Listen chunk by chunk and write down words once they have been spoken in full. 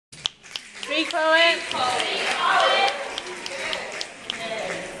Speak poet.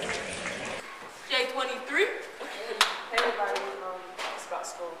 J23. Hey everybody, it's about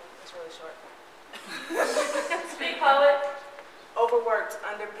school. It's really short. Speak poet. Overworked,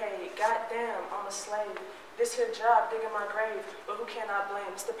 underpaid. Goddamn, I'm a slave. This here job, digging my grave, but who can I blame?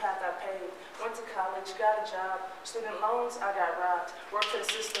 It's the path I paved. Went to college, got a job. Student loans, I got robbed. Work for the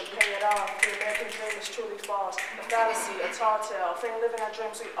system, pay it off. The American dream is truly false. A fallacy, a tall tale. Fame living our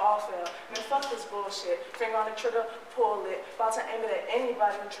dreams, we all fail. Man, fuck this bullshit. Finger on the trigger, pull it. About to aim it at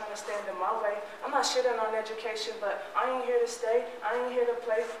anybody who's trying to stand in my way. I'm not shitting on education, but I ain't here to stay. I ain't here to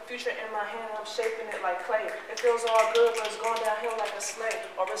play. Future in my hand, I'm shaping it like clay. It feels all good, but it's going downhill like a sleigh.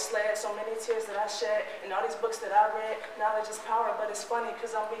 Or a sled, so many tears that I shed. And all these books that I read, knowledge is power, but it's funny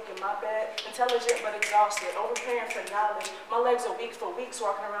because I'm weak in my bed. Intelligent but exhausted, overpaying for knowledge. My legs are weak for weeks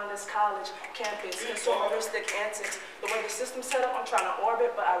walking around this college campus. Consumeristic antics. The way the system's set up, I'm trying to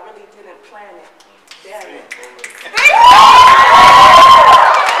orbit, but I really didn't plan it. Damn it.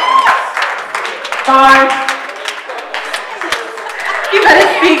 Bye. You better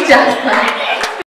speak, Joycelynn.